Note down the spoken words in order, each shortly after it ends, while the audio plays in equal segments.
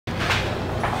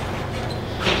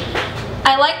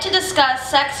I like to discuss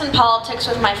sex and politics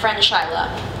with my friend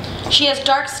Shyla. She has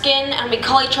dark skin and we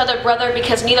call each other brother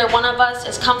because neither one of us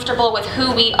is comfortable with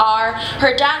who we are.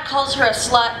 Her dad calls her a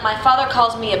slut, my father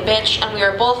calls me a bitch, and we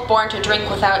are both born to drink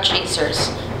without chasers.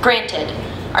 Granted,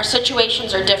 our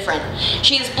situations are different.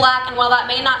 She is black, and while that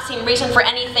may not seem reason for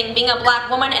anything, being a black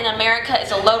woman in America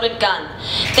is a loaded gun.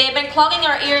 They have been clogging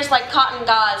our ears like cotton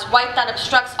gauze, white that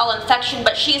obstructs all infection,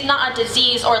 but she is not a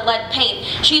disease or lead paint.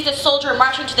 She is a soldier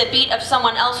marching to the beat of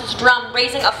someone else's drum,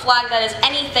 raising a flag that is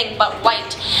anything but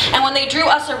white. And when they drew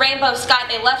us a rainbow sky,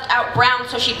 they left out brown,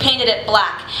 so she painted it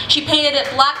black. She painted it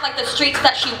black like the streets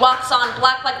that she walks on,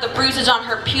 black like the bruises on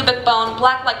her pubic bone,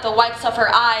 black like the whites of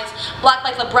her eyes, black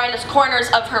like the brightest corners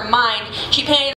of her mind. She painted